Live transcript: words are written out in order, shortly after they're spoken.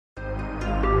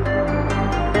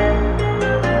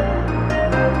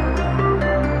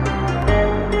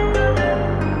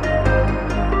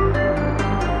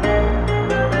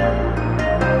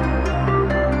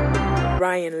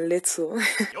crying little.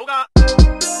 Yoga.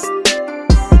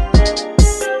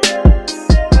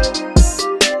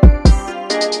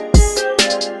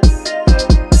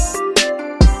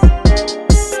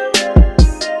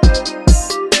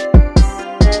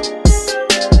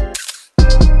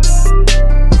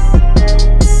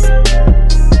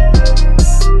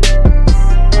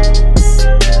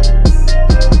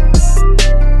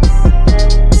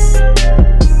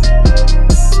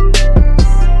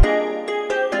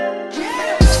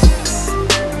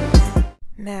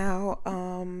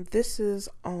 This is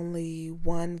only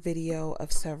one video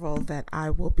of several that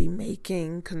I will be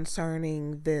making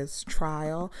concerning this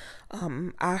trial.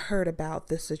 I heard about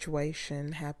this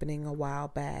situation happening a while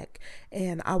back,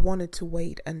 and I wanted to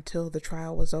wait until the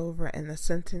trial was over and the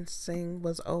sentencing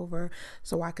was over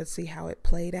so I could see how it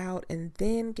played out and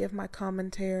then give my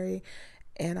commentary.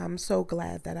 And I'm so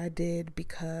glad that I did,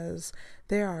 because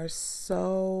there are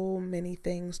so many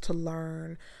things to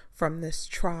learn from this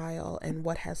trial and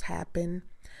what has happened.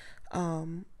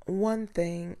 One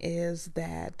thing is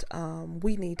that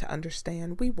we need to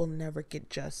understand we will never get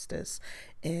justice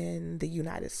in the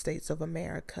United States of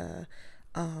America.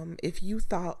 If you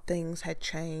thought things had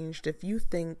changed, if you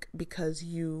think because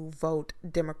you vote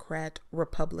Democrat,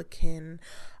 Republican,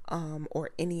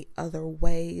 or any other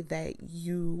way that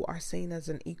you are seen as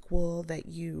an equal, that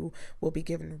you will be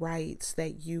given rights,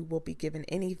 that you will be given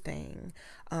anything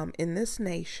in this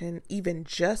nation, even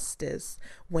justice,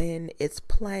 when it's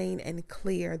plain and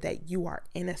clear that you are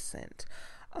innocent.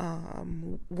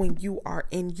 When you are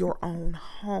in your own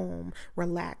home,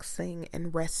 relaxing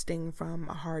and resting from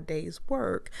a hard day's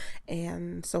work,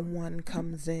 and someone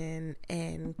comes in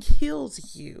and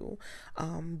kills you,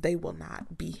 they will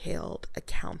not be held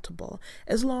accountable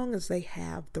as long as they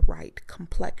have the right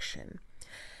complexion.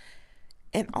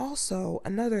 And also,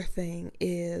 another thing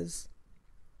is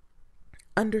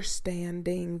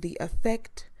understanding the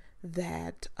effect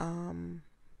that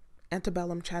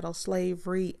antebellum chattel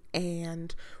slavery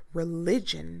and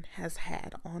religion has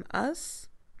had on us,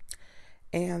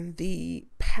 and the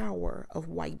power of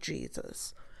white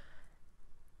Jesus.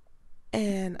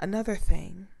 And another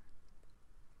thing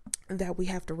that we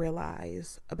have to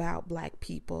realize about Black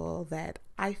people that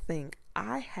I think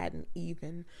I hadn't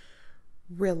even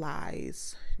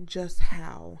realized just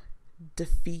how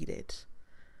defeated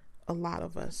a lot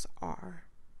of us are,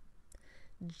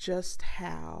 just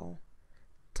how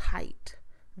tight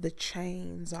the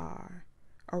chains are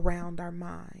around our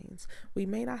minds. We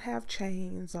may not have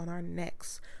chains on our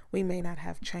necks, we may not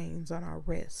have chains on our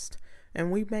wrist, and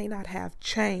we may not have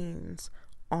chains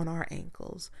on our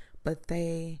ankles, but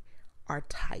they are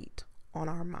tight on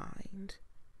our mind,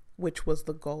 which was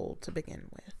the goal to begin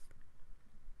with.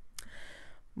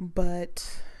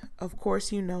 But of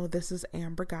course, you know, this is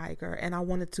Amber Guyger, and I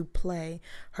wanted to play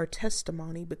her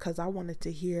testimony because I wanted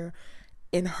to hear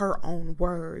in her own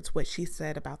words what she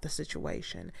said about the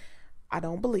situation. I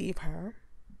don't believe her.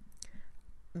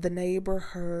 The neighbor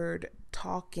heard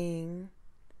talking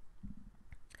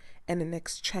and an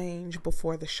exchange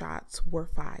before the shots were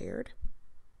fired.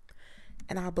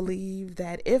 And I believe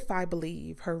that if I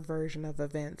believe her version of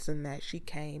events, and that she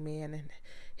came in and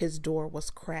his door was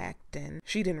cracked and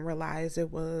she didn't realize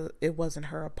it wasn't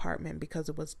her apartment because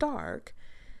it was dark.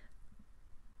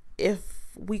 If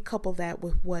we couple that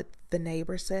with what the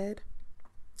neighbor said,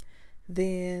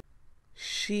 then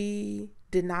she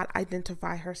did not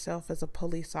identify herself as a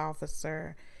police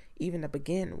officer even to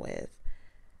begin with.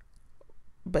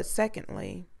 But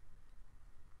secondly,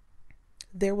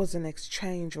 there was an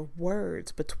exchange of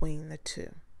words between the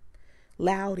two,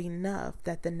 loud enough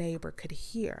that the neighbor could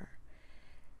hear.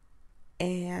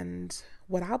 And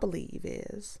what I believe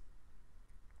is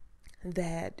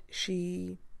that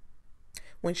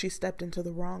when she stepped into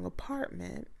the wrong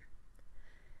apartment,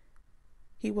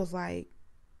 he was like,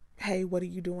 "Hey, what are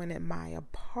you doing in my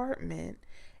apartment?"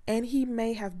 And he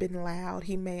may have been loud.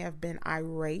 He may have been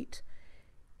irate.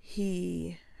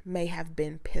 He may have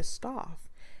been pissed off.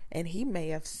 And he may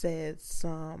have said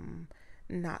some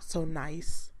not so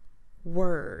nice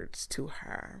words to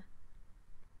her.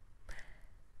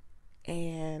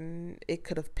 And it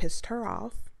could have pissed her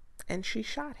off, and she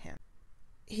shot him.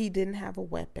 He didn't have a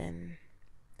weapon.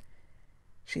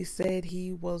 She said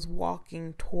he was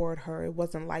walking toward her. It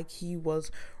wasn't like he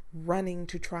was running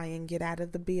to try and get out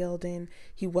of the building.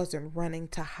 He wasn't running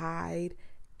to hide.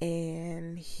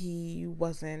 And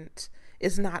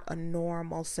it's not a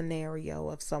normal scenario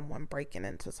of someone breaking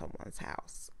into someone's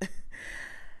house.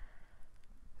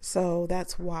 So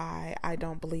that's why I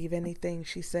don't believe anything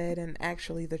she said. And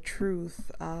actually the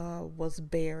truth was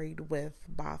buried with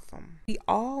Botham. We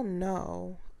all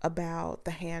know about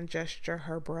the hand gesture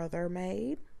her brother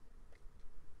made.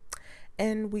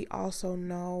 And we also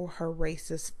know her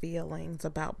racist feelings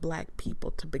about black people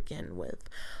to begin with,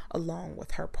 along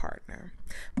with her partner.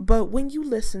 But when you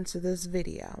listen to this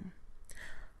video,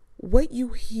 what you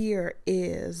hear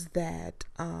is that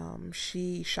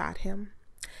she shot him,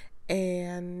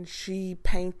 and she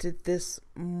painted this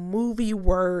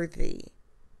movie-worthy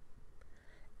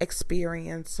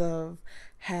experience of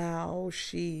how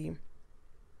she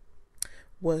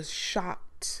was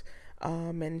shocked,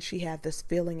 and she had this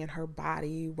feeling in her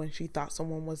body when she thought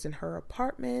someone was in her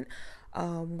apartment,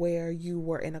 where you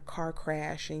were in a car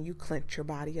crash and you clenched your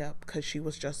body up because she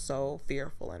was just so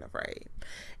fearful and afraid.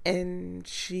 And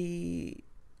she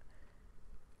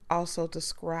also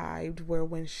described where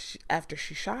after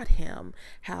she shot him,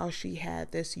 how she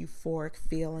had this euphoric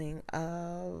feeling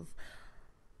of,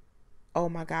 oh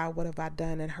my God, what have I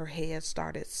done? And her head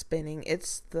started spinning.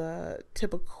 It's the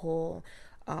typical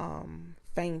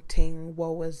fainting,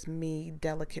 woe is me,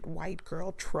 delicate white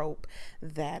girl trope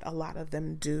that a lot of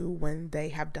them do when they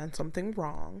have done something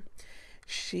wrong.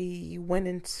 She went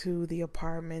into the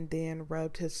apartment, then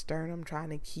rubbed his sternum, trying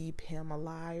to keep him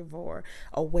alive or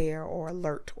aware or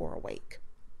alert or awake.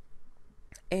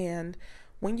 And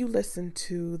when you listen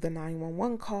to the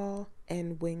 911 call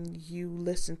and when you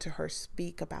listen to her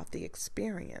speak about the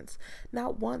experience,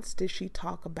 not once did she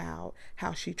talk about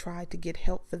how she tried to get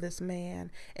help for this man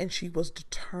and she was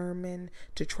determined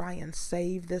to try and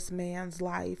save this man's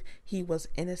life. He was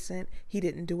innocent. He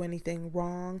didn't do anything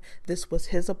wrong. This was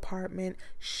his apartment.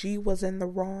 She was in the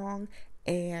wrong,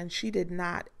 and she did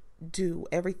not do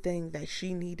everything that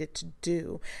she needed to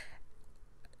do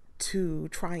to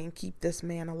try and keep this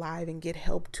man alive and get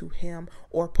help to him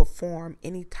or perform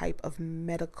any type of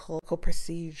medical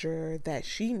procedure that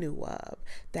she knew of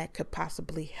that could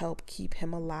possibly help keep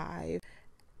him alive,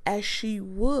 as she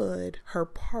would her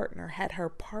partner. Had her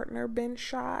partner been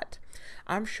shot,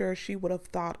 I'm sure she would have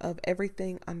thought of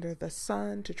everything under the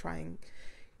sun to try and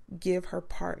give her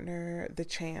partner the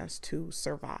chance to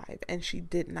survive. And she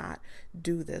did not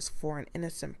do this for an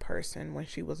innocent person when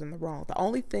she was in the wrong. The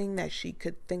only thing that she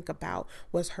could think about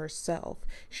was herself.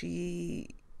 The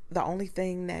only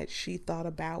thing that she thought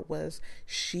about was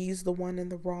she's the one in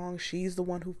the wrong. She's the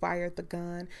one who fired the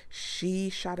gun. She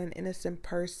shot an innocent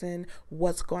person.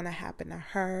 What's going to happen to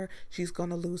her? She's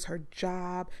going to lose her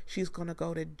job. She's going to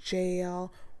go to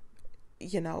jail.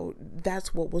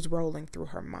 That's what was rolling through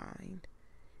her mind.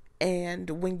 And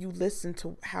when you listen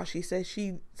to how she says,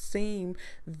 she seemed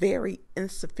very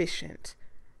insufficient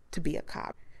to be a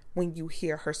cop when you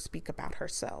hear her speak about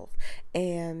herself.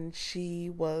 And she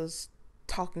was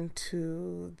talking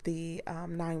to the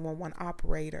 911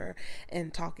 operator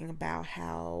and talking about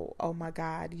how, oh my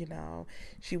God,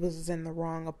 she was in the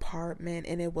wrong apartment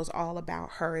and it was all about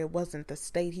her. It wasn't the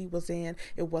state he was in.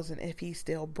 It wasn't if he's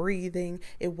still breathing.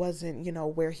 It wasn't,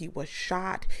 where he was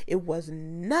shot. It was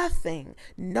nothing,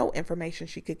 no information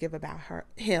she could give about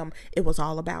him. It was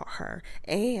all about her.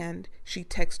 And she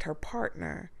texted her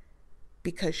partner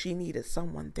because she needed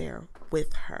someone there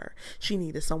with her. She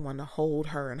needed someone to hold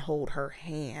her and hold her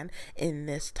hand in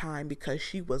this time because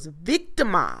she was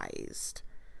victimized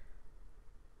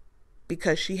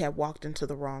because she had walked into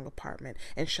the wrong apartment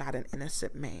and shot an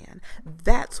innocent man.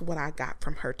 That's what I got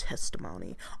from her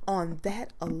testimony. On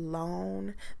that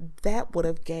alone, that would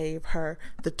have gave her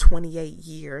the 28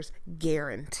 years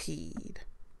guaranteed.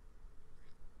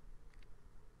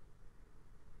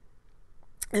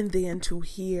 And then to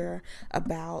hear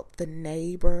about the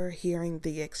neighbor hearing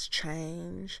the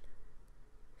exchange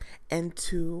and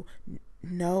to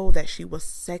know that she was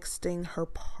sexting her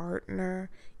partner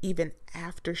even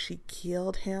after she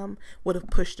killed him would have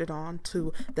pushed it on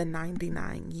to the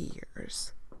 99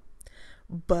 years.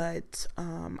 But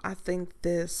I think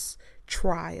this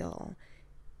trial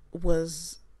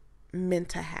was meant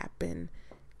to happen,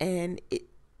 and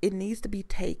it needs to be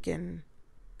taken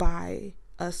by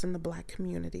us in the black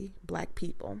community, black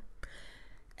people,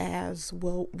 as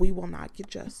well. We will not get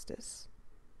justice.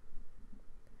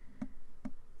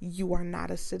 You are not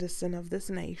a citizen of this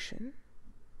nation.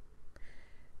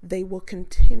 They will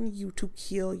continue to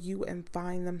kill you and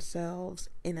find themselves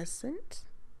innocent.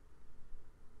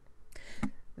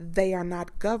 They are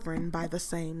not governed by the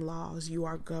same laws you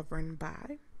are governed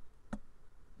by.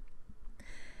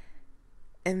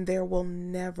 And there will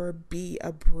never be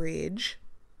a bridge.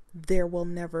 There will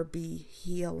never be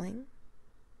healing.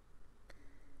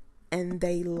 And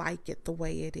they like it the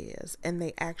way it is. And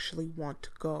they actually want to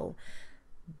go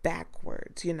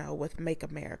backwards, with Make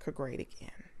America Great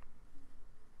Again.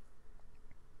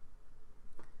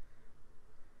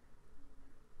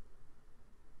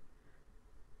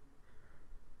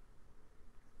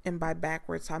 And by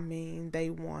backwards, I mean they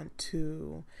want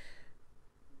to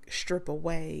strip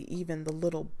away even the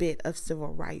little bit of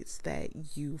civil rights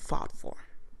that you fought for.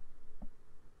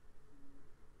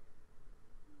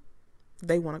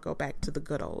 They want to go back to the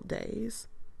good old days.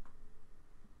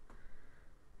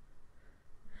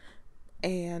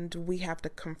 And we have to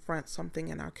confront something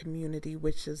in our community,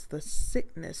 which is the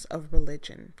sickness of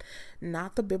religion,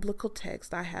 not the biblical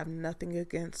text. I have nothing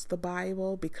against the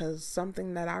Bible, because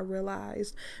something that I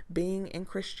realized being in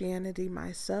Christianity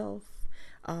myself,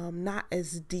 not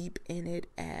as deep in it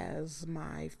as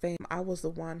my fam. I was the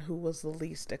one who was the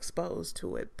least exposed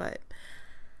to it, but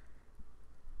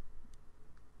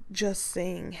just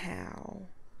seeing how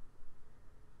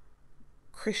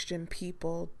Christian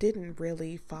people didn't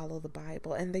really follow the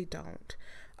Bible, and they don't.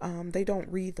 They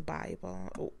don't read the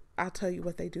Bible. I'll tell you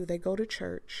what they do. They go to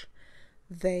church.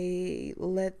 They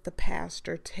let the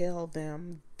pastor tell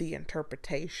them the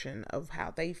interpretation of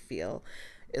how they feel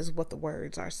is what the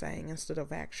words are saying, instead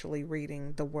of actually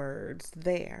reading the words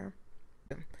there.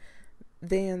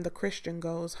 Then the Christian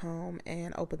goes home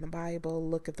and open the Bible,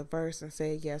 look at the verse and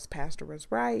say, yes, pastor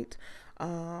was right.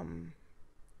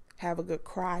 Have a good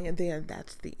cry, and then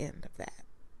that's the end of that.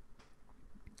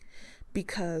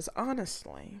 Because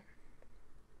honestly,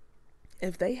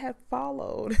 if they had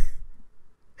followed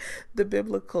the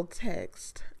biblical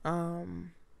text,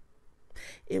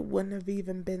 it wouldn't have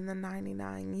even been the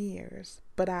 99 years.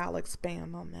 But I'll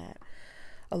expand on that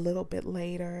a little bit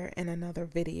later in another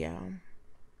video.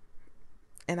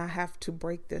 And I have to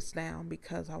break this down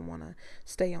because I want to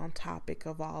stay on topic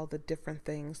of all the different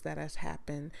things that has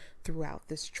happened throughout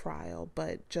this trial.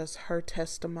 But just her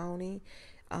testimony,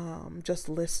 just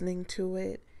listening to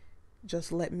it,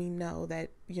 just let me know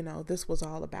that, this was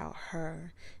all about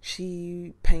her.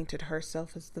 She painted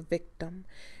herself as the victim.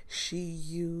 She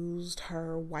used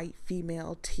her white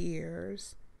female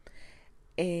tears.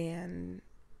 And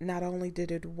not only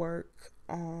did it work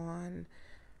on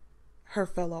her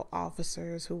fellow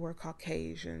officers who were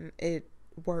Caucasian, it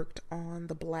worked on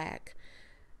the black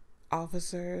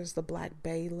officers, the black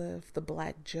bailiff, the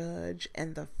black judge,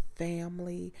 and the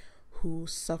family who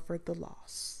suffered the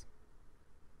loss.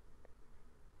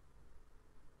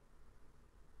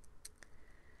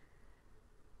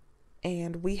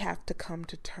 And we have to come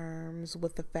to terms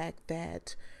with the fact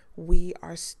that we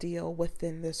are still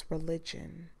within this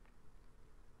religion.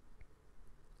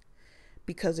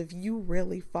 Because if you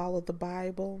really follow the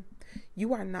Bible,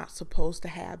 you are not supposed to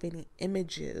have any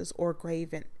images or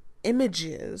graven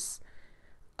images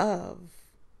of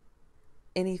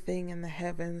anything in the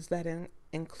heavens that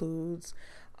includes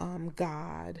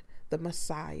God, the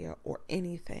Messiah, or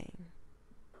anything.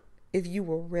 If you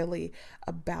were really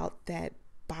about that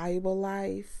Bible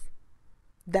life,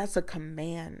 that's a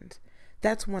command.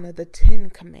 That's one of the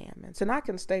 10 commandments. And I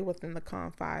can stay within the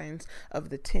confines of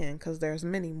the 10 because there's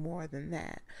many more than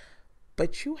that.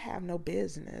 But you have no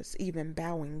business even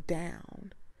bowing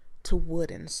down to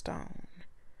wood and stone.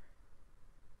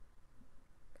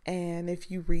 And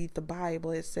if you read the Bible,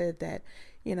 it said that,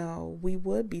 we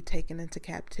would be taken into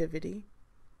captivity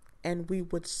and we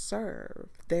would serve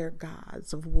their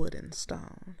gods of wood and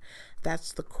stone.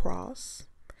 That's the cross.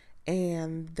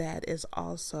 And that is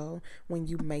also when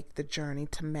you make the journey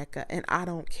to Mecca. And I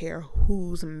don't care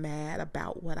who's mad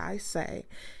about what I say.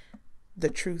 The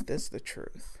truth is the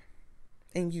truth.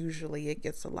 And usually it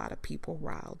gets a lot of people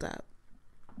riled up.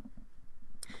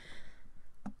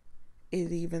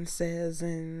 It even says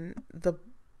in the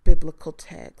biblical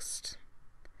text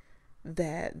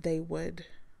that they would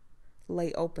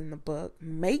lay open the book,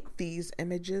 make these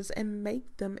images, and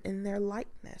make them in their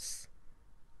likeness.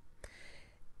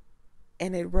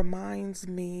 And it reminds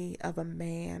me of a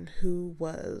man who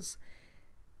was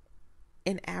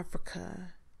in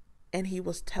Africa, and he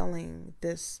was telling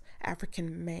this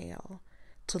African male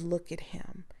to look at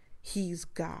him. He's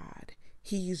God.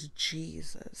 He's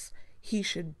Jesus. He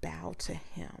should bow to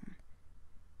him.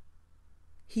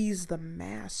 He's the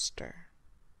master.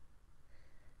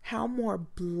 How more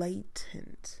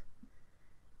blatant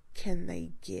can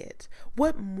they get?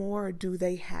 What more do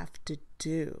they have to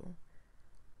do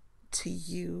to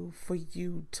you for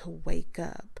you to wake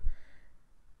up?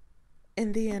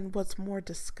 And then what's more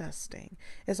disgusting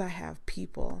is I have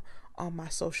people on my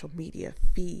social media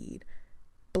feed,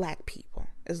 black people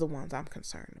is the ones I'm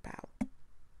concerned about,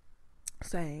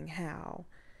 saying how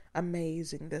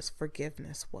amazing this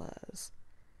forgiveness was.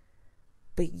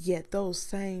 But yet those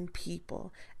same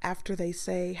people, after they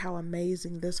say how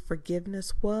amazing this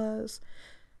forgiveness was,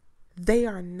 they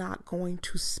are not going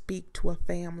to speak to a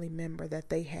family member that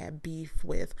they had beef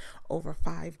with over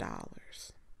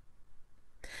 $5.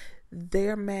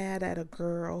 They're mad at a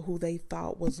girl who they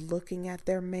thought was looking at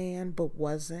their man but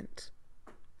wasn't.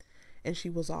 And she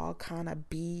was all kind of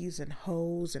bees and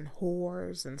hoes and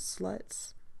whores and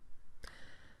sluts.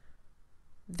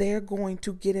 They're going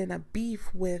to get in a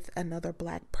beef with another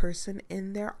black person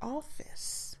in their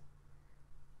office.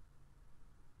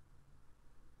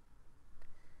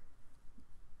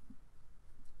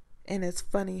 And it's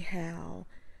funny how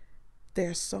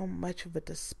there's so much of a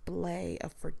display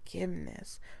of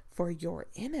forgiveness for your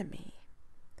enemy,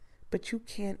 but you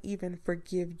can't even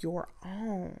forgive your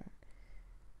own.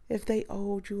 If they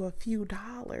owed you a few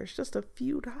dollars, just a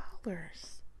few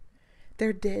dollars,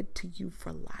 they're dead to you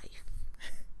for life.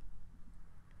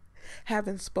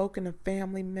 Having spoken to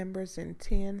family members in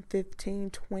 10, 15,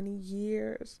 20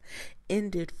 years,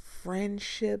 ended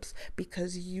friendships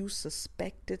because you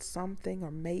suspected something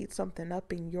or made something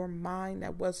up in your mind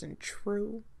that wasn't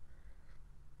true.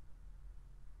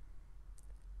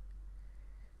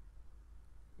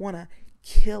 Want to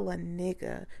kill a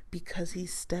nigga because he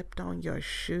stepped on your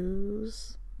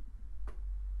shoes.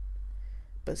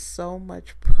 But so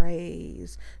much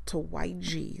praise to White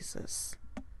Jesus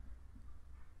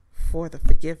for the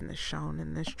forgiveness shown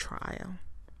in this trial.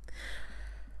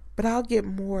 But I'll get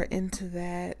more into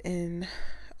that in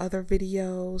other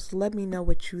videos. Let me know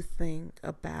what you think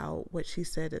about what she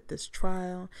said at this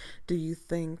trial. Do you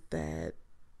think that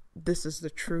this is the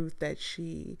truth, that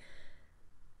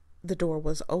the door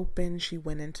was open, she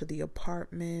went into the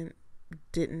apartment,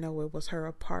 didn't know it was her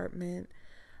apartment?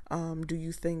 Do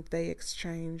you think they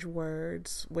exchanged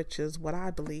words, which is what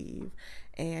I believe,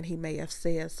 and he may have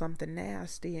said something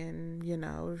nasty, and,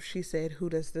 she said, who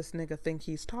does this nigga think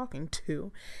he's talking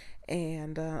to,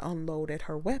 and unloaded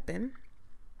her weapon?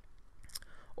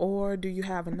 Or do you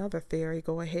have another theory?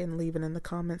 Go ahead and leave it in the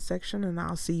comment section, and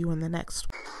I'll see you in the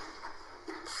next one.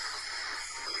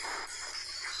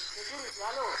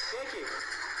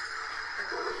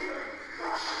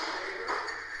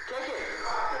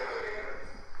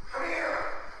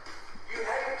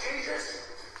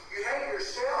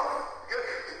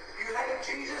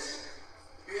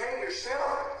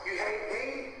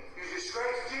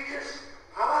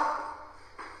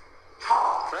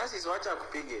 Wacha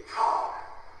kupige.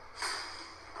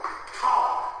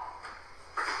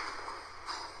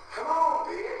 Come on,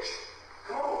 bitch.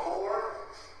 Come on, whore.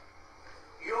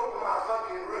 You open my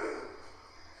fucking room.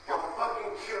 I'll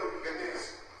fucking kill you in this.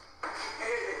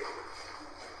 Hey.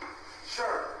 Sir,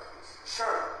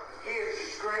 he has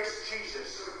disgraced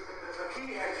Jesus. He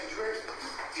has disgraced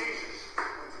Jesus.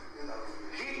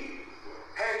 He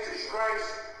has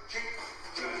disgraced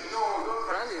Jesus. No,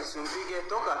 Francis, umpige.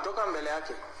 Toka mbele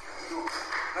yake.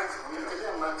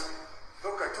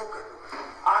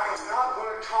 I am not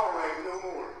going to tolerate no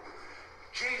more.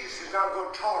 Jesus is not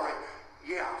going to tolerate.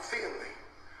 Yeah, feel me.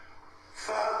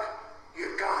 Fuck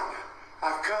Uganda.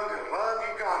 I've come to love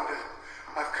Uganda.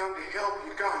 I've come to help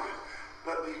Uganda.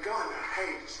 But Uganda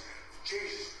hates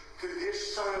Jesus through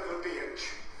this son of a bitch.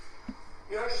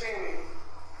 You understand me,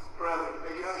 brother?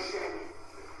 You understand me?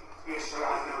 Yes, sir,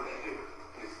 I know you do.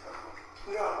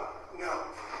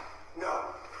 No.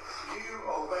 You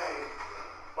obey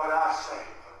what I say.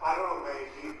 I don't obey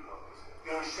you.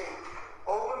 You understand?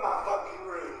 Open my fucking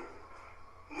room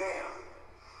now.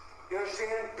 You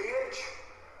understand? Bitch.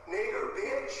 Nigger,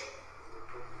 bitch.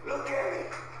 Look at me.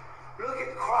 Look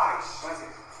at Christ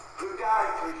who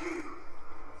died for you.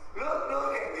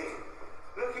 Look at me.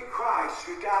 Look at Christ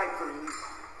who died for you.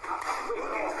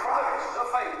 Look at Christ.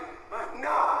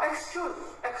 No excuse.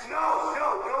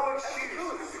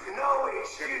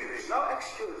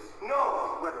 No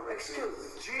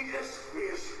excuse. Jesus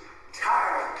is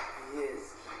tired.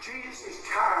 Yes. Jesus is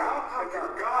tired of your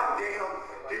goddamn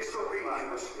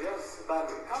disobedience. Yes.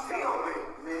 Feel me.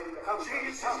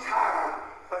 Jesus is tired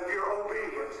of your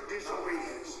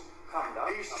disobedience.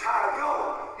 He's tired. No,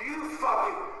 you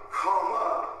fucking calm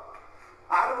up.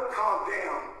 I don't calm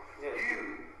down. Yes. You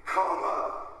calm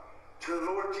up to the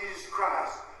Lord Jesus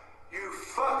Christ. You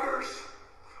fuckers.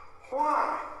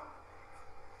 Why?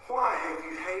 Why have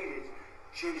you hated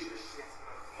Jesus?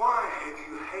 Why have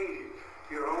you hated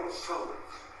your own souls?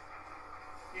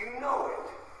 You know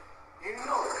it.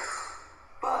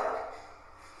 But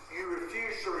you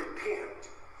refuse to repent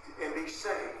and be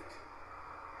saved.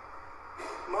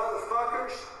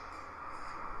 Motherfuckers,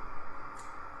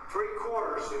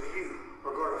 3/4 of you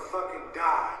are going to fucking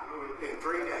die in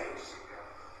 3 days.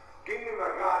 Give me my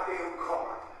goddamn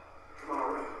card to my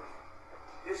room.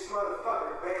 This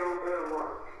motherfucker better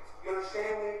work. You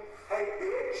understand me? Hey,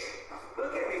 bitch.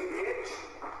 Look at me, bitch.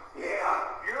 Yeah,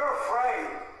 you're afraid.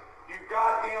 You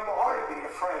goddamn ought to be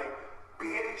afraid.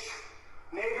 Bitch.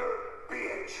 Nigger,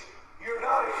 bitch. You're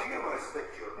not a human.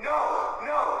 Respect you.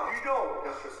 No, you don't.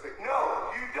 Just respect you. No,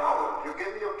 you don't. You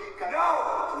gave me your key card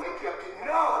No. to make you a king.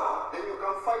 No. Then you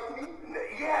come fight me?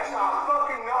 Yes, I'll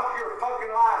fucking knock your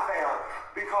fucking life out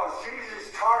because Jesus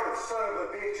is tired of son of a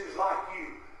bitches like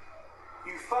you.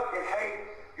 You fucking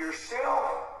hate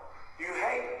yourself. You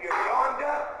hate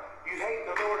Uganda. You hate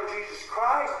the Lord Jesus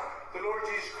Christ. The Lord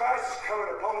Jesus Christ is coming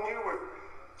upon you with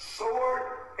sword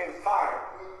and fire.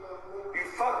 You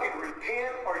fucking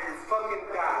repent or you fucking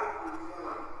die.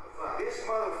 This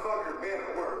motherfucker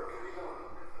better work.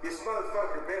 This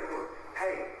motherfucker better work.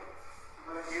 Hey,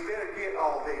 you better get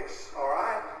all this, all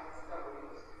right?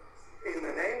 In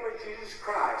the name of Jesus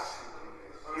Christ,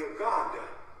 Uganda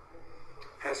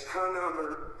has come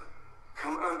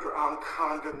under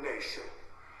condemnation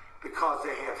because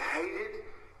they have hated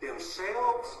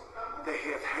themselves, they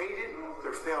have hated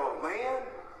their fellow man,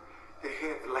 they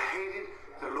have hated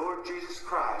the Lord Jesus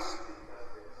Christ.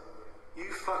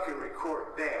 You fucking record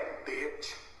that,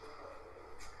 bitch.